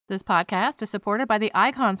This podcast is supported by the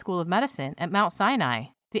Icahn School of Medicine at Mount Sinai,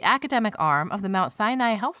 the academic arm of the Mount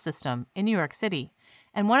Sinai Health System in New York City,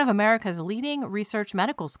 and one of America's leading research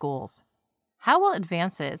medical schools. How will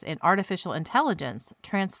advances in artificial intelligence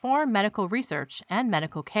transform medical research and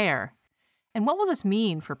medical care? And what will this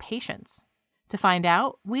mean for patients? To find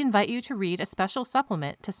out, we invite you to read a special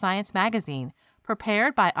supplement to Science Magazine,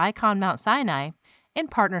 prepared by Icahn Mount Sinai in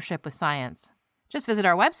partnership with Science. Just visit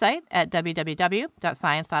our website at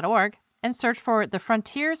www.science.org and search for the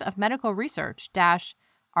Frontiers of Medical Research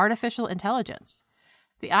 - Artificial Intelligence.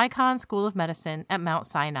 The Icahn School of Medicine at Mount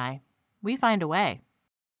Sinai. We find a way.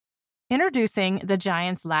 Introducing The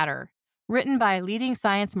Giant's Ladder, written by leading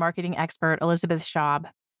science marketing expert Elizabeth Schaub.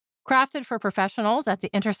 Crafted for professionals at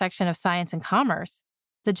the intersection of science and commerce,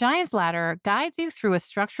 The Giant's Ladder guides you through a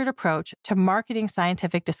structured approach to marketing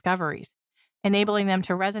scientific discoveries, enabling them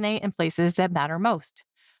to resonate in places that matter most,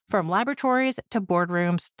 from laboratories to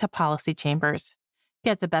boardrooms to policy chambers.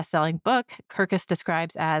 Get the best-selling book Kirkus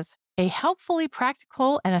describes as a helpfully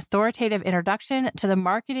practical and authoritative introduction to the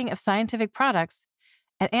marketing of scientific products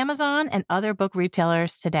at Amazon and other book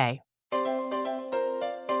retailers today.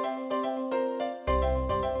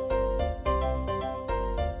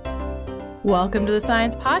 Welcome to the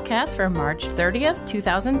Science Podcast for March 30th,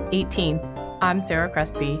 2018. I'm Sarah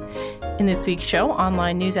Crespi. In this week's show,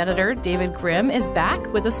 online news editor David Grimm is back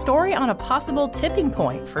with a story on a possible tipping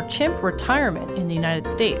point for chimp retirement in the United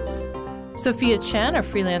States. Sophia Chen, a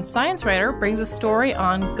freelance science writer, brings a story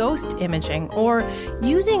on ghost imaging, or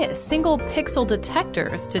using single pixel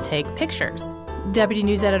detectors to take pictures. Deputy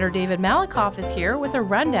News Editor David Malakoff is here with a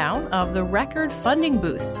rundown of the record funding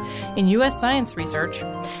boost in U.S. science research.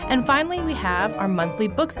 And finally, we have our monthly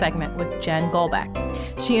book segment with Jen Golbeck.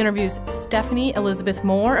 She interviews Stephanie Elizabeth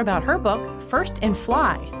Moore about her book, First in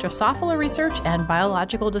Fly, Drosophila Research and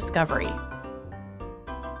Biological Discovery.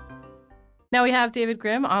 Now we have David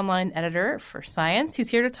Grimm, online editor for Science. He's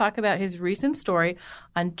here to talk about his recent story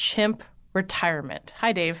on chimp retirement.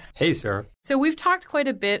 Hi, Dave. Hey, Sarah. So we've talked quite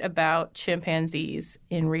a bit about chimpanzees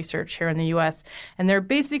in research here in the U.S., and they're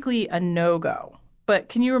basically a no-go. But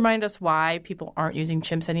can you remind us why people aren't using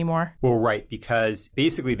chimps anymore? Well, right, because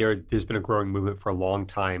basically there's been a growing movement for a long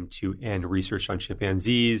time to end research on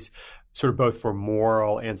chimpanzees, sort of both for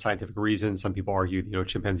moral and scientific reasons. Some people argue,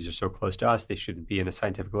 chimpanzees are so close to us, they shouldn't be in a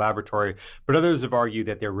scientific laboratory. But others have argued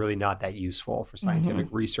that they're really not that useful for scientific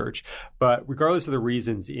research. But regardless of the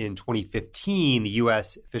reasons, in 2015, the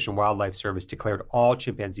U.S. Fish and Wildlife Service declared all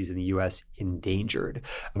chimpanzees in the U.S. endangered,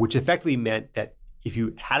 which effectively meant that if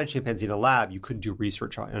you had a chimpanzee in a lab, you couldn't do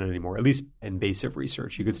research on it anymore, at least invasive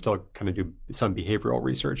research. You could still kind of do some behavioral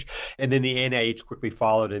research. And then the NIH quickly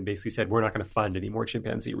followed and basically said, we're not going to fund any more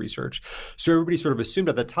chimpanzee research. So everybody sort of assumed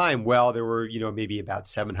at the time, well, there were, maybe about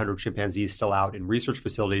 700 chimpanzees still out in research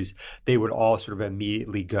facilities. They would all sort of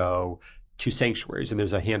immediately go to sanctuaries, and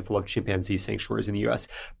there's a handful of chimpanzee sanctuaries in the U.S.,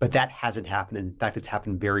 but that hasn't happened. In fact, it's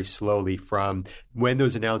happened very slowly from when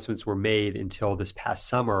those announcements were made until this past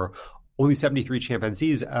summer. Only 73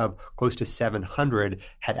 chimpanzees of close to 700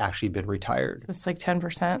 had actually been retired. That's like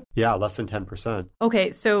 10%? Yeah, less than 10%.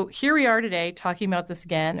 Okay, so here we are today talking about this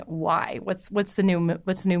again. Why? What's the new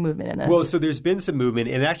movement in this? Well, so there's been some movement,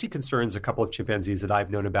 and it actually concerns a couple of chimpanzees that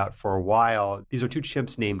I've known about for a while. These are two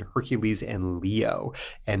chimps named Hercules and Leo,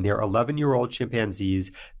 and they're 11-year-old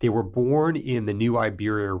chimpanzees. They were born in the New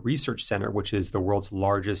Iberia Research Center, which is the world's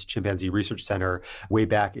largest chimpanzee research center, way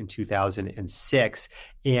back in 2006.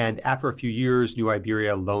 And after a few years, New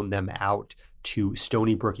Iberia loaned them out to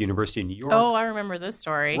Stony Brook University in New York. Oh, I remember this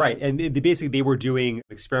story. Right. And they were doing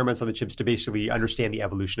experiments on the chimps to basically understand the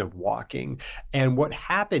evolution of walking. And what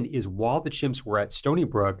happened is while the chimps were at Stony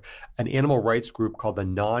Brook, an animal rights group called the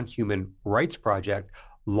Non-Human Rights Project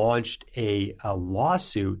launched a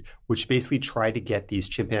lawsuit which basically tried to get these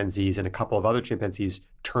chimpanzees and a couple of other chimpanzees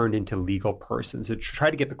turned into legal persons. It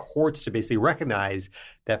tried to get the courts to basically recognize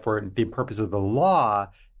that for the purpose of the law,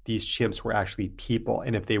 these chimps were actually people.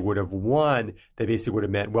 And if they would have won, they basically would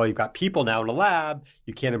have meant, well, you've got people now in a lab,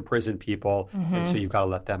 you can't imprison people, and so you've got to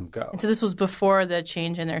let them go. And so this was before the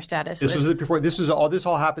change in their status. This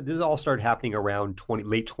all started happening around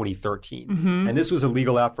late 2013. And this was a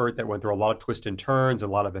legal effort that went through a lot of twists and turns, a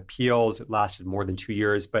lot of appeals. It lasted more than 2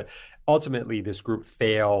 years, but ultimately this group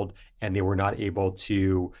failed and they were not able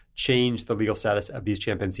to change the legal status of these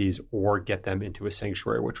chimpanzees or get them into a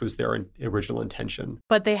sanctuary, which was their original intention.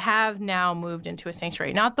 But they have now moved into a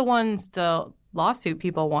sanctuary, not the ones, the lawsuit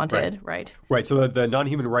people wanted, right? Right. So the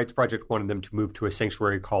Non-Human Rights Project wanted them to move to a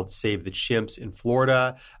sanctuary called Save the Chimps in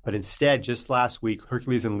Florida. But instead, just last week,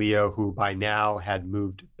 Hercules and Leo, who by now had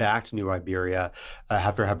moved back to New Iberia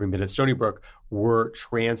after having been at Stony Brook, were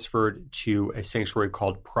transferred to a sanctuary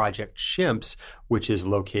called Project Chimps, which is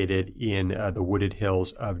located in the wooded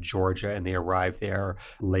hills of Georgia. And they arrived there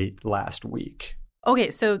late last week.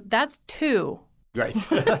 Okay, so that's two. Right.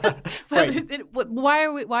 Right. Why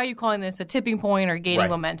are you calling this a tipping point or gaining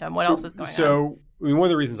momentum? What else is going on? So, I mean, one of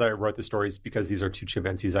the reasons I wrote the story is because these are two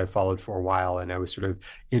chimpanzees I followed for a while, and I was sort of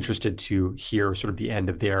interested to hear sort of the end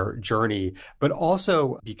of their journey, but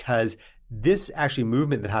also because this actually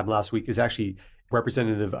movement that happened last week is actually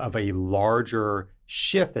representative of a larger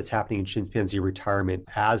shift that's happening in chimpanzee retirement.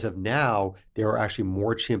 As of now, there are actually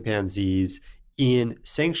more chimpanzees in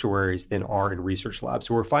sanctuaries than are in research labs.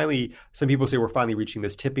 So some people say we're finally reaching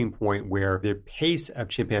this tipping point where the pace of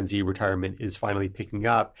chimpanzee retirement is finally picking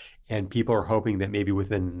up, and people are hoping that maybe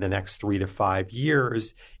within the next 3 to 5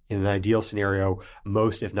 years, in an ideal scenario,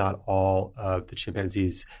 most, if not all, of the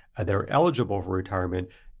chimpanzees that are eligible for retirement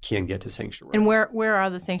can get to sanctuaries. And where are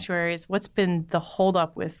the sanctuaries? What's been the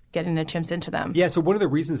holdup with getting the chimps into them? Yeah, so one of the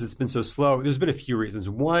reasons it's been so slow, there's been a few reasons.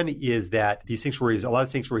 One is that these sanctuaries, a lot of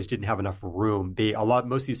sanctuaries didn't have enough room.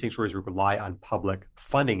 Most of these sanctuaries rely on public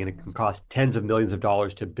funding, and it can cost tens of millions of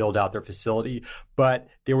dollars to build out their facility. But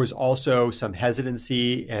there was also some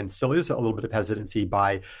hesitancy, and still is a little bit of hesitancy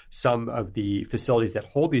by some of the facilities that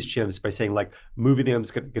hold these chimps by saying, like, moving them is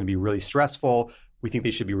going to be really stressful. We think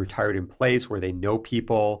they should be retired in place where they know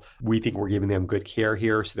people. We think we're giving them good care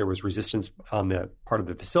here. So there was resistance on the part of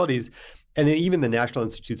the facilities. And then even the National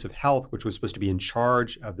Institutes of Health, which was supposed to be in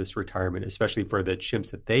charge of this retirement, especially for the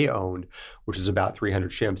chimps that they owned, which is about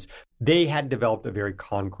 300 chimps, they had developed a very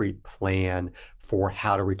concrete plan for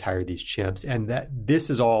how to retire these chimps. And that this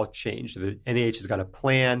has all changed. The NIH has got a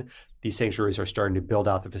plan. These sanctuaries are starting to build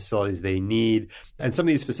out the facilities they need. And some of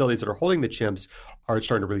these facilities that are holding the chimps are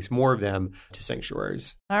starting to release more of them to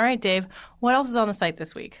sanctuaries. All right, Dave. What else is on the site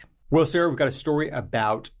this week? Well, Sarah, we've got a story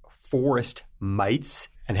about forest mites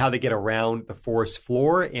and how they get around the forest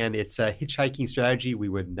floor. And it's a hitchhiking strategy we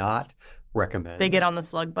would not recommend. They get on the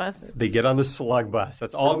slug bus? They get on the slug bus.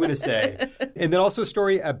 That's all I'm going to say. And then also a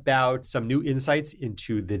story about some new insights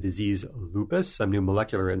into the disease lupus, some new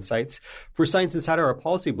molecular insights. For Science Insider, our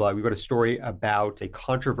policy blog, we've got a story about a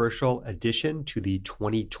controversial addition to the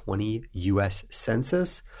 2020 U.S.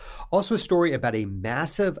 Census. Also a story about a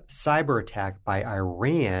massive cyber attack by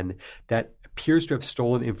Iran that appears to have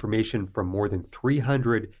stolen information from more than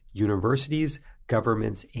 300 universities,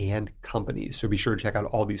 governments, and companies. So be sure to check out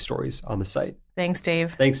all these stories on the site. Thanks,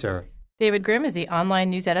 Dave. Thanks, Sarah. David Grimm is the online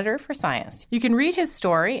news editor for Science. You can read his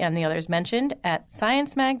story and the others mentioned at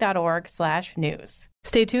sciencemag.org/news.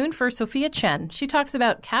 Stay tuned for Sophia Chen. She talks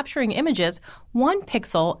about capturing images 1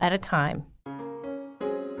 pixel at a time.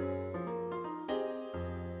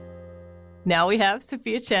 Now we have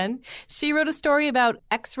Sophia Chen. She wrote a story about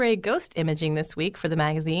X-ray ghost imaging this week for the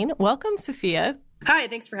magazine. Welcome, Sophia. Hi,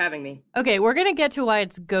 thanks for having me. Okay, we're going to get to why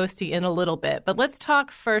it's ghosty in a little bit, but let's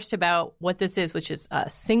talk first about what this is, which is a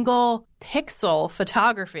single pixel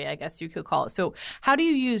photography, I guess you could call it. So how do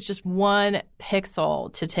you use just 1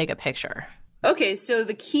 pixel to take a picture? Okay, so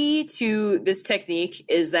the key to this technique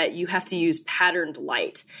is that you have to use patterned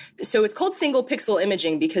light. So it's called single pixel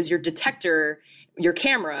imaging because your detector, your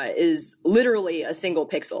camera, is literally a single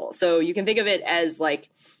pixel. So you can think of it as like,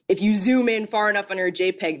 if you zoom in far enough on your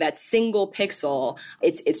JPEG, that single pixel,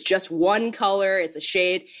 it's just one color, it's a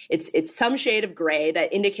shade, it's some shade of gray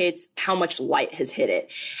that indicates how much light has hit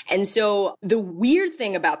it. And so the weird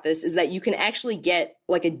thing about this is that you can actually get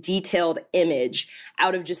like a detailed image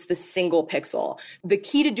out of just the single pixel. The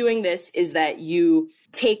key to doing this is that you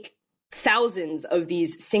take thousands of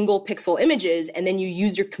these single pixel images, and then you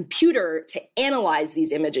use your computer to analyze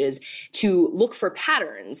these images to look for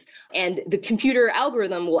patterns. And the computer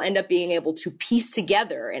algorithm will end up being able to piece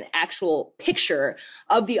together an actual picture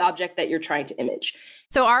of the object that you're trying to image.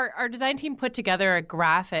 So our design team put together a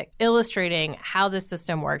graphic illustrating how this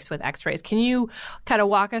system works with X-rays. Can you kind of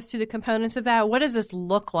walk us through the components of that? What does this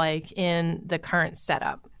look like in the current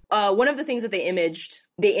setup? One of the things that they imaged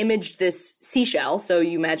this seashell. So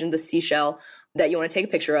you imagine the seashell that you want to take a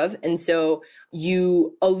picture of. And so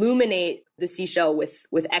you illuminate the seashell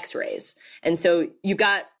with X-rays. And so you've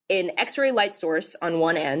got an X-ray light source on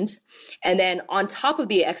one end. And then on top of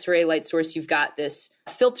the X-ray light source, you've got this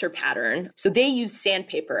filter pattern. So they use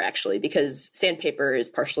sandpaper actually, because sandpaper is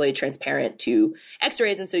partially transparent to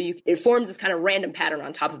X-rays. And so it forms this kind of random pattern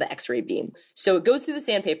on top of the X-ray beam. So it goes through the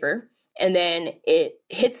sandpaper. And then it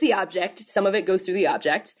hits the object. Some of it goes through the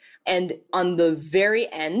object. And on the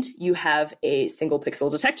very end, you have a single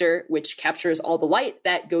pixel detector, which captures all the light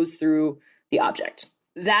that goes through the object.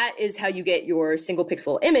 That is how you get your single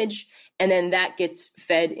pixel image. And then that gets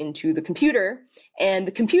fed into the computer. And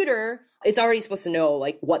the computer, it's already supposed to know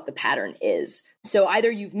like what the pattern is. So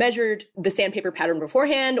either you've measured the sandpaper pattern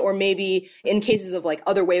beforehand, or maybe in cases of like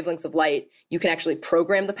other wavelengths of light, you can actually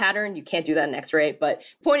program the pattern. You can't do that in X-ray. But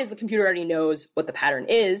the point is the computer already knows what the pattern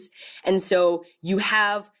is. And so you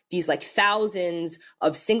have these like thousands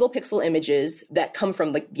of single pixel images that come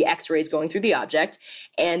from like the X-rays going through the object.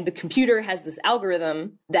 And the computer has this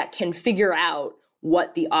algorithm that can figure out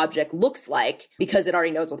what the object looks like because it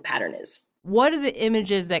already knows what the pattern is. What do the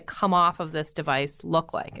images that come off of this device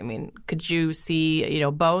look like? I mean, could you see,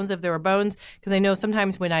 bones if there were bones? Because I know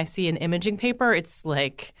sometimes when I see an imaging paper, it's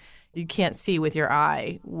like you can't see with your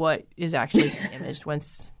eye what is actually imaged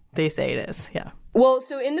once they say it is. Yeah. Well,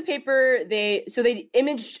 so in the paper, they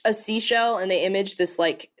imaged a seashell and they imaged this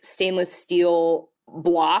like stainless steel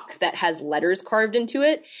block that has letters carved into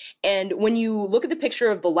it. And when you look at the picture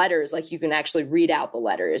of the letters, like you can actually read out the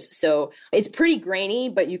letters. So it's pretty grainy,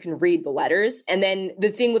 but you can read the letters. And then the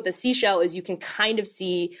thing with the seashell is you can kind of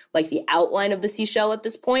see like the outline of the seashell at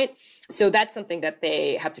this point. So that's something that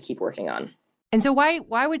they have to keep working on. And so why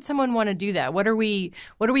would someone want to do that? What are we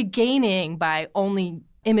gaining by only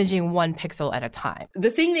imaging one pixel at a time?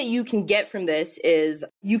 The thing that you can get from this is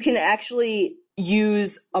you can actually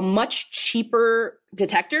use a much cheaper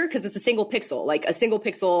detector because it's a single pixel. Like a single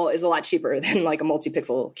pixel is a lot cheaper than like a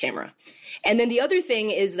multi-pixel camera. And then the other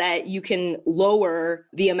thing is that you can lower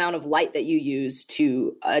the amount of light that you use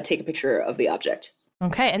to take a picture of the object.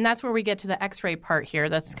 Okay, and that's where we get to the X-ray part here.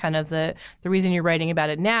 That's kind of the reason you're writing about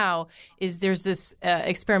it now is there's this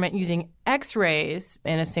experiment using X-rays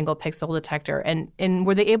in a single pixel detector. And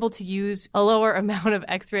were they able to use a lower amount of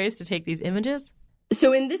X-rays to take these images?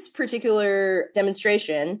 So in this particular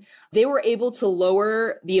demonstration, they were able to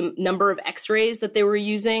lower the number of X-rays that they were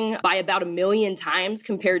using by about 1 million times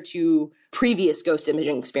compared to previous ghost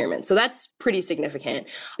imaging experiments. So that's pretty significant.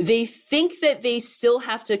 They think that they still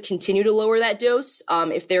have to continue to lower that dose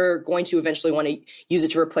if they're going to eventually want to use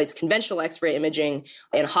it to replace conventional X-ray imaging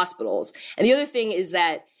in hospitals. And the other thing is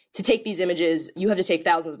that to take these images, you have to take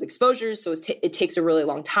thousands of exposures, so it takes a really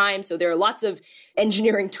long time. So there are lots of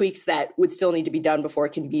engineering tweaks that would still need to be done before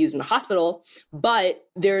it can be used in a hospital. But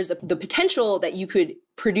there's the potential that you could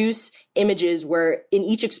produce images where in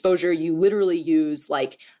each exposure, you literally use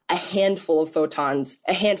like a handful of photons,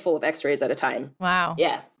 a handful of X-rays at a time. Wow.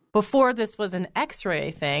 Yeah. Before this was an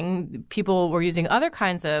X-ray thing, people were using other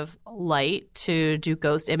kinds of light to do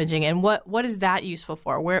ghost imaging. And what is that useful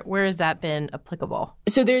for? Where has that been applicable?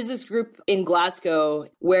 So there's this group in Glasgow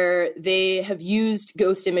where they have used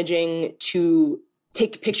ghost imaging to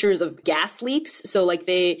take pictures of gas leaks. So like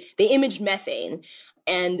they imaged methane.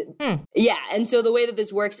 And and so the way that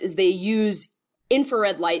this works is they use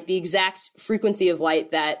infrared light, the exact frequency of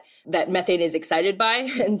light that methane is excited by.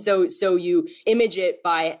 And so you image it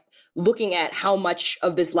by looking at how much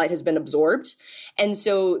of this light has been absorbed. And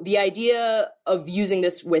so the idea of using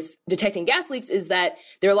this with detecting gas leaks is that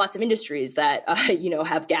there are lots of industries that,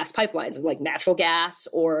 have gas pipelines like natural gas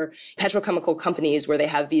or petrochemical companies where they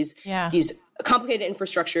have these complicated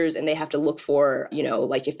infrastructures and they have to look for,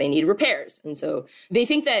 like if they need repairs. And so they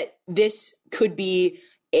think that this could be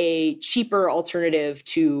a cheaper alternative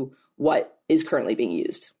to what is currently being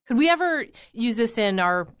used. Could we ever use this in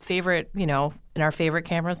our favorite,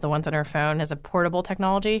 cameras, the ones on our phone, as a portable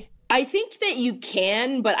technology? I think that you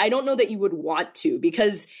can, but I don't know that you would want to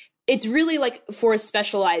because it's really like for a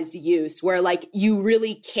specialized use where like you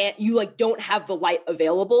really can't, you like don't have the light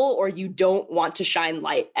available or you don't want to shine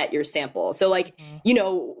light at your sample. So like,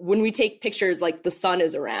 when we take pictures, like the sun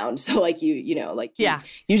is around. So like you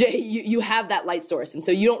have that light source. And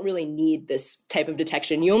so you don't really need this type of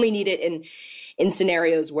detection. You only need it in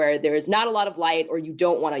scenarios where there is not a lot of light or you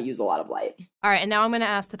don't want to use a lot of light. All right. And now I'm going to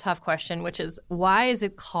ask the tough question, which is why is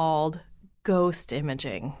it called ghost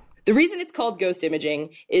imaging? The reason it's called ghost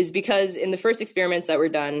imaging is because in the first experiments that were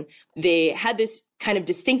done, they had this kind of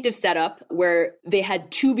distinctive setup where they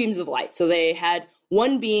had two beams of light. So they had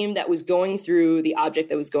one beam that was going through the object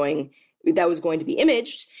that was going to be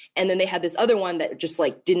imaged. And then they had this other one that just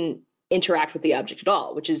like didn't interact with the object at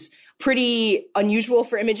all, which is pretty unusual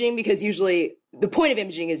for imaging because usually the point of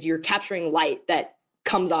imaging is you're capturing light that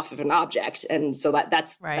comes off of an object. And so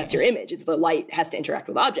that's your image. It's the light has to interact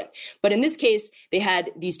with the object. But in this case, they had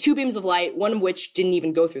these two beams of light, one of which didn't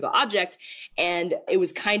even go through the object. And it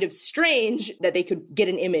was kind of strange that they could get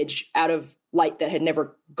an image out of light that had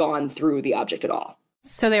never gone through the object at all.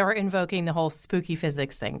 So they were invoking the whole spooky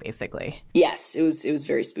physics thing, basically. Yes, it was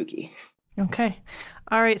very spooky. Okay.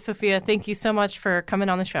 All right, Sophia, thank you so much for coming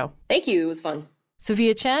on the show. Thank you. It was fun.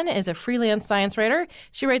 Sophia Chen is a freelance science writer.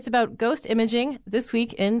 She writes about ghost imaging this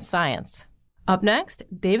week in science. Up next,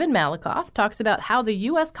 David Malakoff talks about how the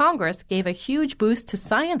U.S. Congress gave a huge boost to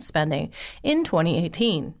science spending in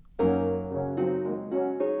 2018.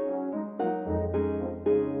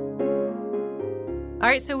 All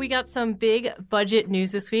right, so we got some big budget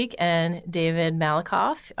news this week, and David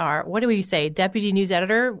Malakoff, our, what do we say, deputy news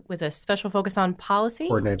editor with a special focus on policy?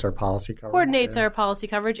 Coordinates our policy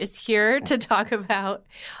coverage. Is here to talk about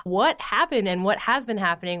what happened and what has been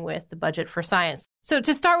happening with the budget for science. So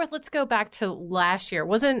to start with, let's go back to last year.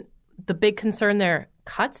 Wasn't the big concern there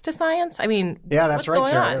cuts to science? I mean, yeah, that's right,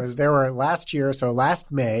 Sarah. On? There were last year, so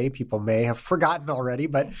last May, people may have forgotten already,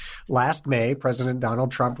 but last May, President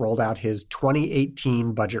Donald Trump rolled out his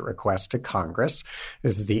 2018 budget request to Congress.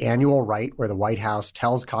 This is the annual right where the White House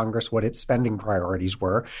tells Congress what its spending priorities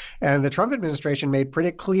were. And the Trump administration made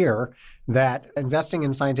pretty clear that investing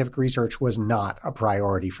in scientific research was not a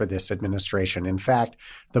priority for this administration. In fact,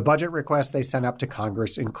 the budget request they sent up to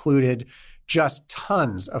Congress included just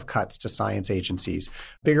tons of cuts to science agencies,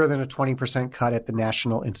 bigger than a 20% cut at the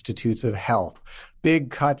National Institutes of Health,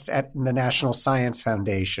 big cuts at the National Science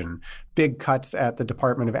Foundation, big cuts at the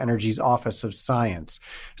Department of Energy's Office of Science.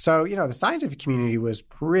 So, the scientific community was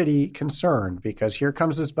pretty concerned because here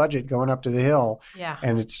comes this budget going up to the hill,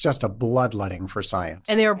 and it's just a bloodletting for science.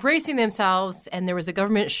 And they were bracing themselves, and there was a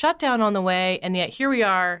government shutdown on the way, and yet here we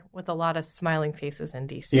are with a lot of smiling faces in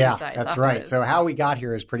D.C. Yeah, that's right. So how we got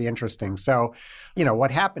here is pretty interesting. So,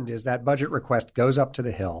 what happened is that budget request goes up to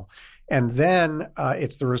the hill. And then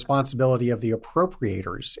it's the responsibility of the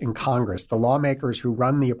appropriators in Congress, the lawmakers who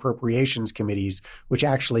run the appropriations committees, which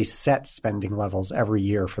actually set spending levels every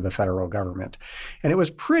year for the federal government. And it was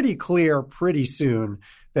pretty clear pretty soon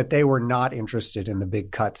that they were not interested in the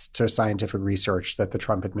big cuts to scientific research that the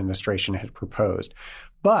Trump administration had proposed.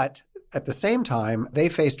 But at the same time, they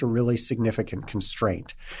faced a really significant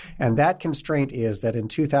constraint. And that constraint is that in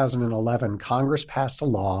 2011, Congress passed a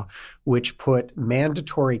law which put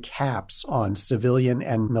mandatory caps on civilian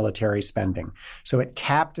and military spending. So it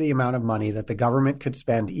capped the amount of money that the government could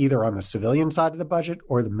spend either on the civilian side of the budget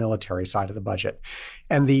or the military side of the budget.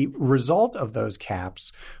 And the result of those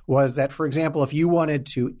caps was that, for example, if you wanted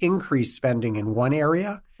to increase spending in one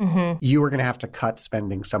area, you were going to have to cut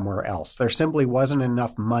spending somewhere else. There simply wasn't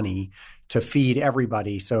enough money to feed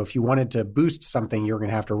everybody. So if you wanted to boost something, you're going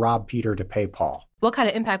to have to rob Peter to pay Paul. What kind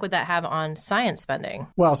of impact would that have on science spending?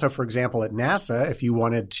 Well, so for example, at NASA, if you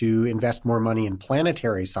wanted to invest more money in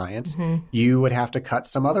planetary science, you would have to cut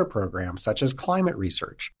some other programs, such as climate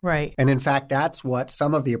research. Right. And in fact, that's what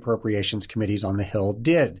some of the appropriations committees on the Hill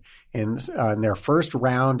did. In their first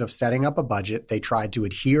round of setting up a budget, they tried to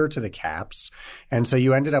adhere to the caps. And so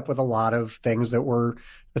you ended up with a lot of things that were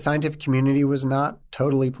the scientific community was not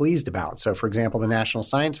totally pleased about. So, for example, the National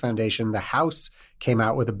Science Foundation, the House came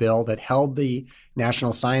out with a bill that held the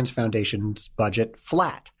National Science Foundation's budget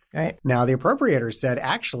flat. Right. Now, the appropriators said,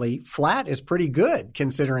 actually, flat is pretty good,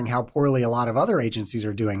 considering how poorly a lot of other agencies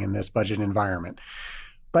are doing in this budget environment.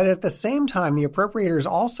 But at the same time, the appropriators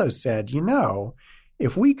also said,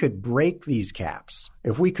 if we could break these caps,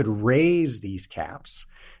 if we could raise these caps,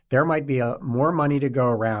 there might be more money to go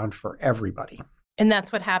around for everybody. And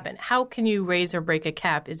that's what happened. How can you raise or break a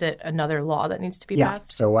cap? Is it another law that needs to be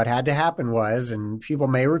passed? So what had to happen was, and people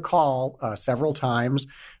may recall several times,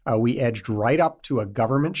 we edged right up to a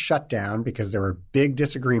government shutdown because there were big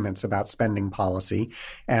disagreements about spending policy.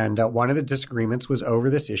 And one of the disagreements was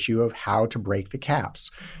over this issue of how to break the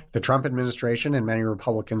caps. The Trump administration and many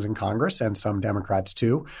Republicans in Congress, and some Democrats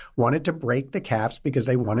too, wanted to break the caps because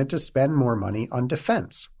they wanted to spend more money on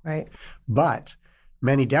defense. Right. But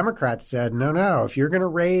many Democrats said, no, if you're going to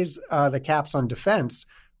raise the caps on defense,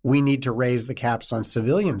 we need to raise the caps on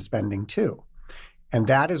civilian spending too. And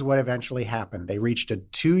that is what eventually happened. They reached a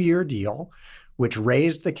 2-year deal, which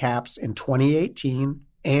raised the caps in 2018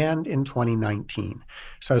 and in 2019.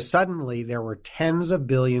 So suddenly there were tens of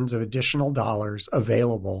billions of additional dollars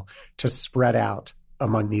available to spread out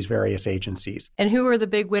among these various agencies. And who were the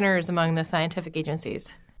big winners among the scientific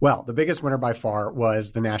agencies? Well, the biggest winner by far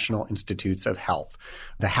was the National Institutes of Health.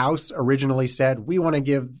 The House originally said, we want to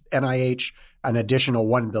give NIH an additional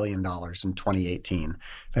 $1 billion in 2018.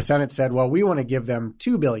 The Senate said, well, we want to give them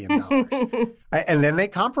 $2 billion. And then they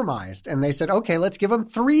compromised and they said, okay, let's give them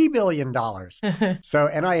 $3 billion. So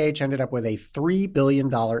NIH ended up with a $3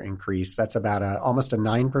 billion increase. That's about almost a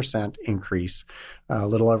 9% increase, a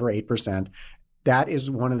little over 8%. That is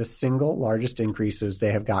one of the single largest increases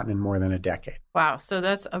they have gotten in more than a decade. Wow. So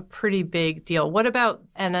that's a pretty big deal. What about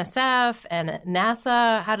NSF and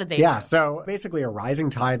NASA? How did they Yeah. do? So basically a rising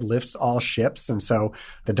tide lifts all ships. And so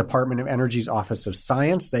the Department of Energy's Office of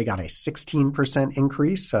Science, they got a 16%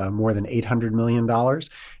 increase, more than $800 million.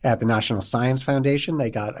 At the National Science Foundation, they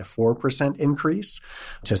got a 4% increase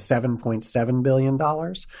to $7.7 billion.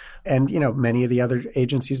 And, many of the other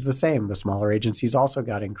agencies the same. The smaller agencies also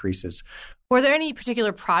got increases. Were there any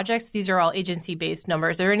particular projects? These are all agency-based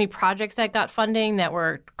numbers. Are there any projects that got funding that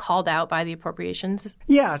were called out by the appropriations?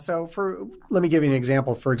 Yeah. So let me give you an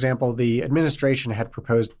example. For example, the administration had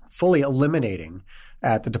proposed fully eliminating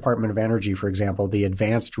at the Department of Energy, for example, the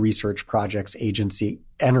Advanced Research Projects Agency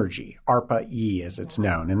Energy, ARPA-E as it's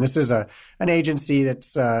known. And this is an agency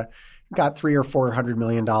that's got $300 or $400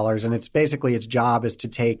 million. And it's basically its job is to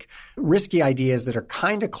take risky ideas that are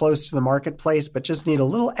kind of close to the marketplace, but just need a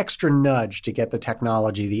little extra nudge to get the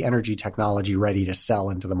technology, the energy technology ready to sell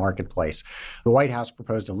into the marketplace. The White House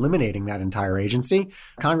proposed eliminating that entire agency.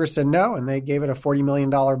 Congress said no, and they gave it a $40 million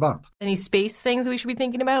bump. Any space things we should be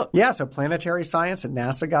thinking about? Yeah, so planetary science at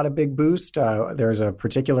NASA got a big boost. There's a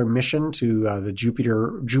particular mission to the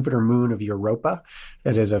Jupiter moon of Europa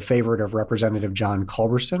that is a favorite of Representative John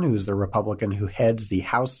Culberson, who's the Republican who heads the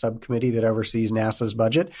House subcommittee that oversees NASA's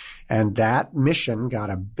budget. And that mission got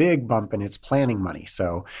a big bump in its planning money.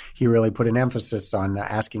 So he really put an emphasis on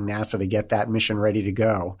asking NASA to get that mission ready to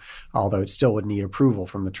go, although it still would need approval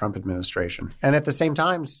from the Trump administration. And at the same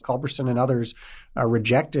time, Culberson and others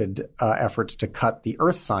rejected efforts to cut the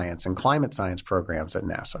earth science and climate science programs at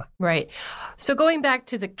NASA. Right. So going back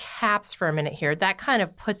to the caps for a minute here, that kind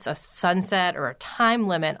of puts a sunset or a time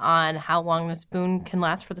limit on how long this boon can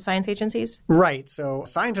last for the science agencies? Right. So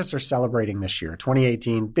scientists are celebrating this year,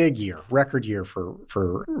 2018, big year, record year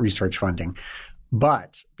for research funding.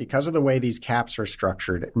 But because of the way these caps are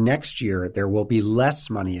structured, next year there will be less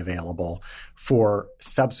money available for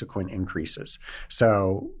subsequent increases.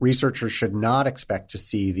 So researchers should not expect to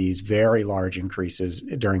see these very large increases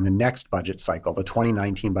during the next budget cycle, the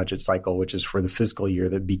 2019 budget cycle, which is for the fiscal year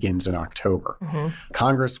that begins in October. Mm-hmm.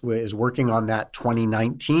 Congress is working on that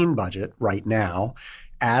 2019 budget right now.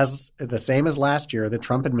 As the same as last year, the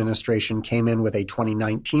Trump administration came in with a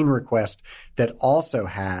 2019 request that also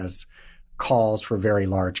has calls for very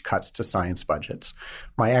large cuts to science budgets.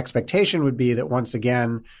 My expectation would be that once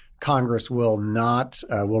again, Congress will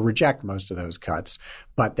reject most of those cuts,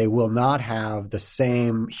 but they will not have the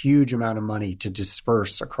same huge amount of money to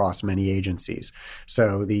disperse across many agencies.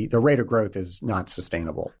 So the rate of growth is not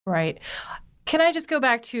sustainable. Right. Can I just go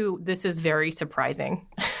back to this is very surprising?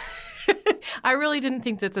 I really didn't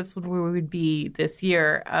think that that's where we would be this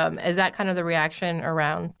year. Is that kind of the reaction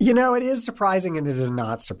around? It is surprising and it is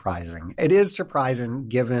not surprising. It is surprising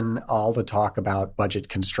given all the talk about budget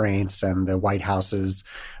constraints and the White House's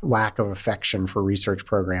lack of affection for research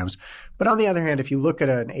programs. But on the other hand, if you look at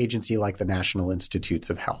an agency like the National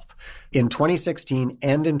Institutes of Health, in 2016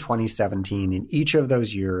 and in 2017, in each of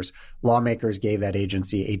those years, lawmakers gave that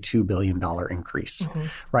agency a $2 billion increase,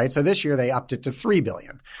 right? So this year they upped it to $3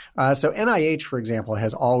 billion. So NIH, for example,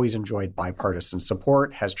 has always enjoyed bipartisan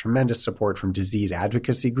support, has tremendous support from disease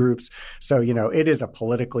advocacy groups. So, it is a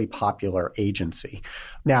politically popular agency.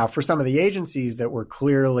 Now, for some of the agencies that were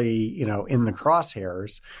clearly, in the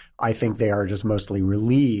crosshairs, I think they are just mostly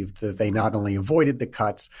relieved that they not only avoided the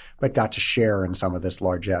cuts, but got to share in some of this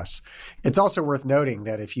largesse. It's also worth noting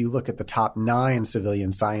that if you look at the top 9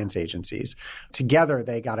 civilian science agencies, together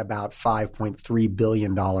they got about $5.3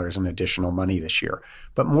 billion in additional money this year.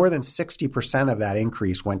 But more than 60% of that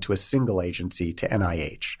increase went to a single agency, to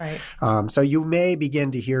NIH. Right. So you may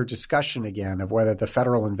begin to hear discussion again of whether the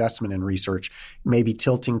federal investment in research may be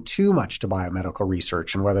tilting too much to biomedical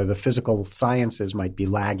research and whether the physical sciences might be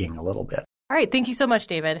lagging a little bit. All right. Thank you so much,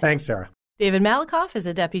 David. Thanks, Sarah. David Malikoff is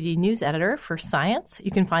a deputy news editor for Science.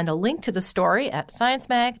 You can find a link to the story at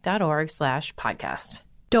sciencemag.org/podcast.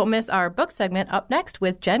 Don't miss our book segment up next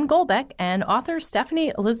with Jen Golbeck and author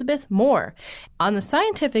Stephanie Elizabeth Moore on the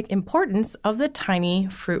scientific importance of the tiny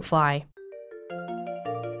fruit fly.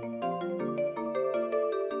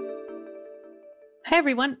 Hi,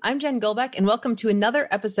 everyone. I'm Jen Golbeck, and welcome to another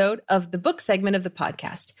episode of the book segment of the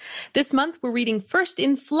podcast. This month, we're reading First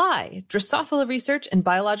in Fly, Drosophila Research and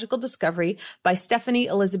Biological Discovery by Stephanie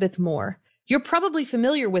Elizabeth Moore. You're probably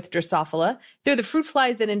familiar with Drosophila. They're the fruit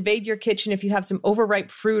flies that invade your kitchen if you have some overripe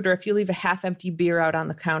fruit or if you leave a half-empty beer out on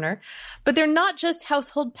the counter. But they're not just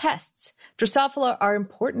household pests. Drosophila are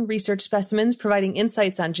important research specimens providing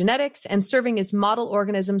insights on genetics and serving as model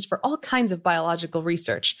organisms for all kinds of biological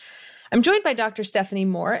research. I'm joined by Dr. Stephanie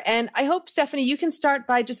Moore, and I hope, Stephanie, you can start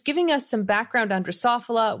by just giving us some background on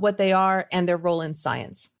Drosophila, what they are, and their role in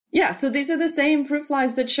science. Yeah, so these are the same fruit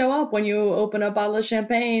flies that show up when you open a bottle of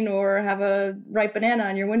champagne or have a ripe banana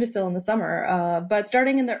on your windowsill in the summer. But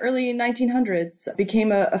starting in the early 1900s,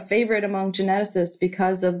 became a favorite among geneticists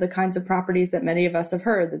because of the kinds of properties that many of us have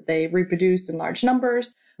heard, that they reproduce in large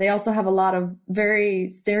numbers. They also have a lot of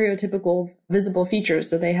very stereotypical visible features.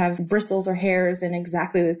 So they have bristles or hairs in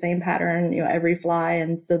exactly the same pattern, every fly.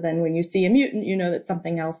 And so then when you see a mutant, you know that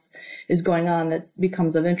something else is going on that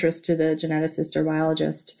becomes of interest to the geneticist or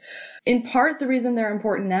biologist. In part, the reason they're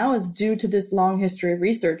important now is due to this long history of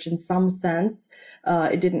research. In some sense,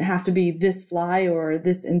 it didn't have to be this fly or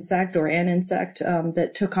this insect or an insect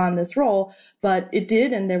that took on this role, but it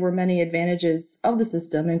did, and there were many advantages of the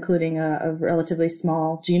system, including a relatively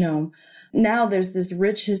small genome. Now there's this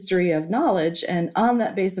rich history of knowledge, and on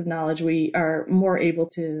that base of knowledge, we are more able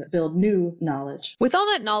to build new knowledge. With all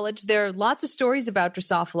that knowledge, there are lots of stories about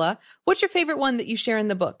Drosophila. What's your favorite one that you share in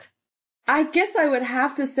the book? I guess I would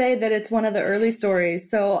have to say that it's one of the early stories.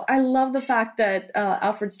 So I love the fact that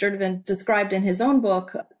Alfred Sturtevant described in his own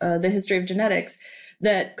book, The History of Genetics,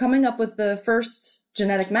 that coming up with the first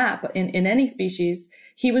genetic map in any species,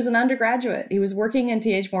 he was an undergraduate. He was working in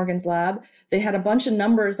T.H. Morgan's lab. They had a bunch of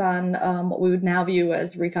numbers on what we would now view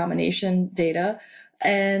as recombination data.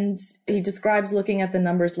 And he describes looking at the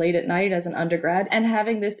numbers late at night as an undergrad and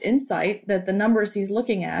having this insight that the numbers he's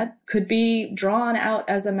looking at could be drawn out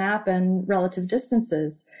as a map and relative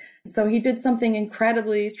distances. So he did something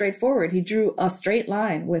incredibly straightforward. He drew a straight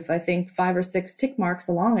line with, I think, 5 or 6 tick marks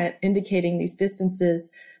along it, indicating these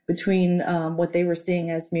distances between what they were seeing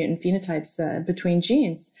as mutant phenotypes between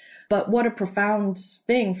genes. But what a profound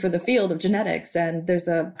thing for the field of genetics. And there's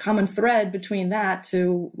a common thread between that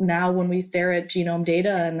to now when we stare at genome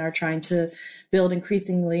data and are trying to build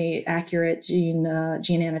increasingly accurate gene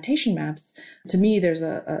annotation maps. To me, there's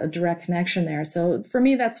a direct connection there. So for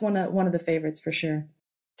me, that's one of the favorites for sure.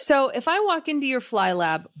 So if I walk into your fly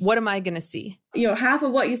lab, what am I going to see? Half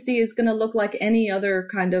of what you see is going to look like any other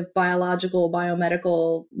kind of biological,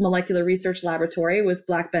 biomedical, molecular research laboratory with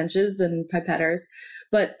black benches and pipetters.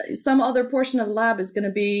 But some other portion of the lab is going to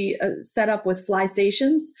be set up with fly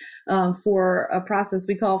stations for a process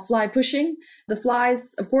we call fly pushing. The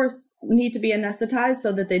flies, of course, need to be anesthetized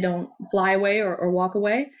so that they don't fly away or walk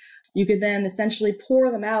away. You could then essentially pour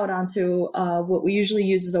them out onto what we usually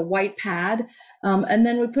use as a white pad. And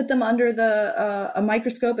then we put them under a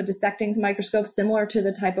microscope, a dissecting microscope, similar to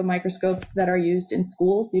the type of microscopes that are used in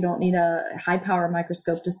schools. You don't need a high power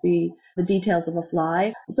microscope to see the details of a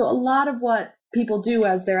fly. So a lot of what people do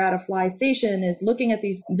as they're at a fly station is looking at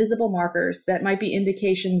these visible markers that might be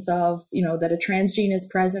indications of, that a transgene is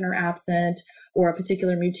present or absent, or a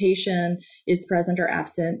particular mutation is present or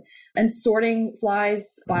absent, and sorting flies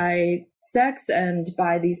by sex and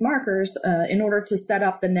by these markers in order to set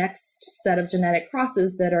up the next set of genetic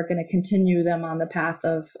crosses that are going to continue them on the path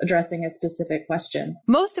of addressing a specific question.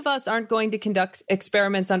 Most of us aren't going to conduct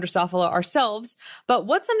experiments on Drosophila ourselves, but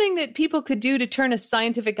what's something that people could do to turn a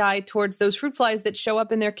scientific eye towards those fruit flies that show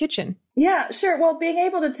up in their kitchen? Yeah, sure. Well, being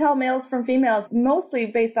able to tell males from females, mostly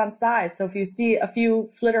based on size. So if you see a few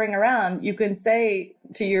flittering around, you can say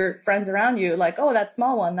to your friends around you, like, oh, that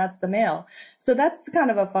small one, that's the male. So that's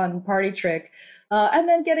kind of a fun party trick. And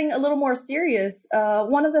then getting a little more serious,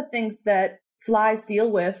 one of the things that flies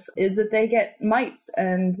deal with is that they get mites.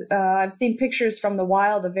 And I've seen pictures from the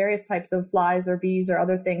wild of various types of flies or bees or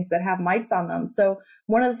other things that have mites on them. So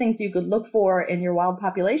one of the things you could look for in your wild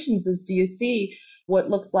populations is, do you see what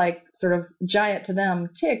looks like sort of giant to them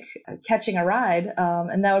tick catching a ride?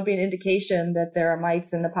 And that would be an indication that there are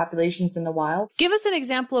mites in the populations in the wild. Give us an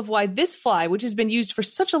example of why this fly, which has been used for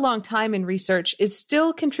such a long time in research, is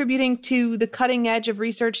still contributing to the cutting edge of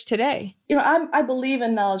research today. I believe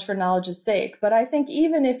in knowledge for knowledge's sake, but I think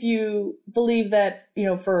even if you believe that,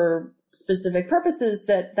 for specific purposes,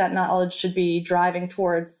 that knowledge should be driving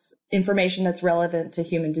towards information that's relevant to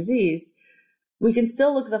human disease, we can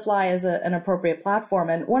still look at the fly as an appropriate platform.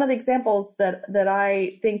 And one of the examples that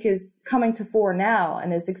I think is coming to fore now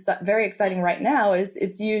and is very exciting right now is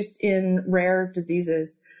its use in rare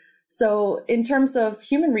diseases. So in terms of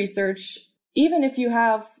human research, even if you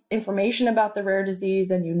have information about the rare disease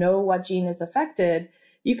and you know what gene is affected,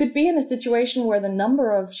 you could be in a situation where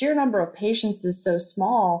the sheer number of patients is so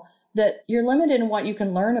small that you're limited in what you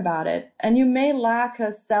can learn about it. And you may lack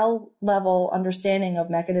a cell level understanding of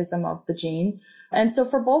mechanism of the gene. And so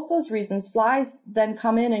for both those reasons, flies then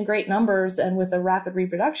come in great numbers and with a rapid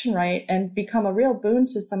reproduction rate and become a real boon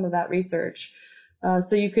to some of that research.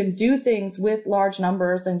 So you can do things with large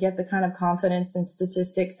numbers and get the kind of confidence and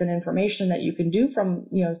statistics and information that you can do from,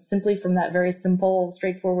 simply from that very simple,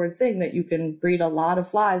 straightforward thing that you can breed a lot of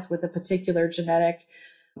flies with a particular genetic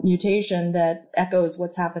mutation that echoes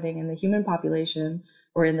what's happening in the human population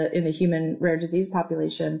or in the human rare disease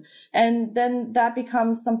population. And then that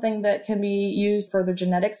becomes something that can be used for the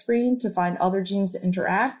genetic screen to find other genes to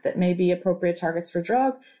interact that may be appropriate targets for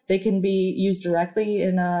drug. They can be used directly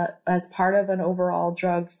as part of an overall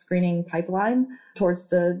drug screening pipeline towards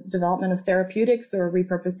the development of therapeutics or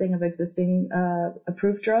repurposing of existing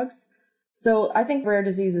approved drugs. So I think rare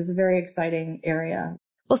disease is a very exciting area.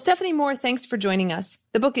 Well, Stephanie Moore, thanks for joining us.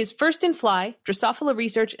 The book is First in Fly, Drosophila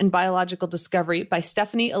Research and Biological Discovery by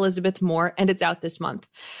Stephanie Elizabeth Moore, and it's out this month.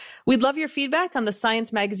 We'd love your feedback on the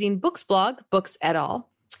Science Magazine Books blog, Books et al.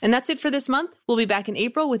 And that's it for this month. We'll be back in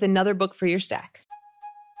April with another book for your stack.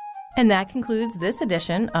 And that concludes this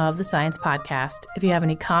edition of the Science Podcast. If you have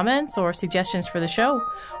any comments or suggestions for the show,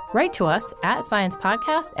 write to us at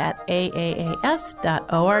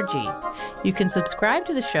sciencepodcast@aaas.org. You can subscribe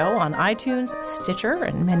to the show on iTunes, Stitcher,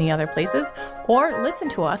 and many other places, or listen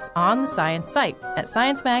to us on the Science site at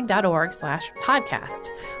sciencemag.org/podcast,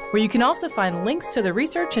 where you can also find links to the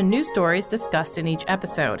research and news stories discussed in each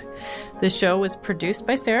episode. The show was produced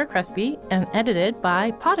by Sarah Crespi and edited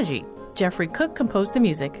by Podigy. Jeffrey Cook composed the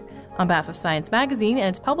music. On behalf of Science Magazine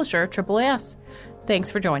and its publisher, AAAS, thanks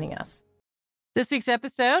for joining us. This week's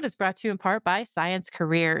episode is brought to you in part by Science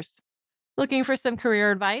Careers. Looking for some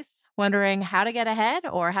career advice? Wondering how to get ahead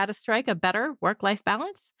or how to strike a better work-life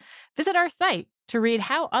balance? Visit our site to read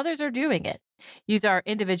how others are doing it. Use our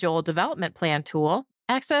individual development plan tool,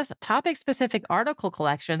 access topic-specific article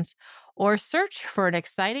collections, or search for an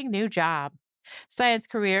exciting new job. Science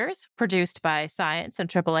Careers, produced by Science and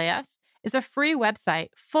AAAS, is a free website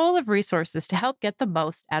full of resources to help get the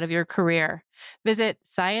most out of your career. Visit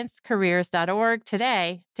sciencecareers.org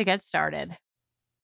today to get started.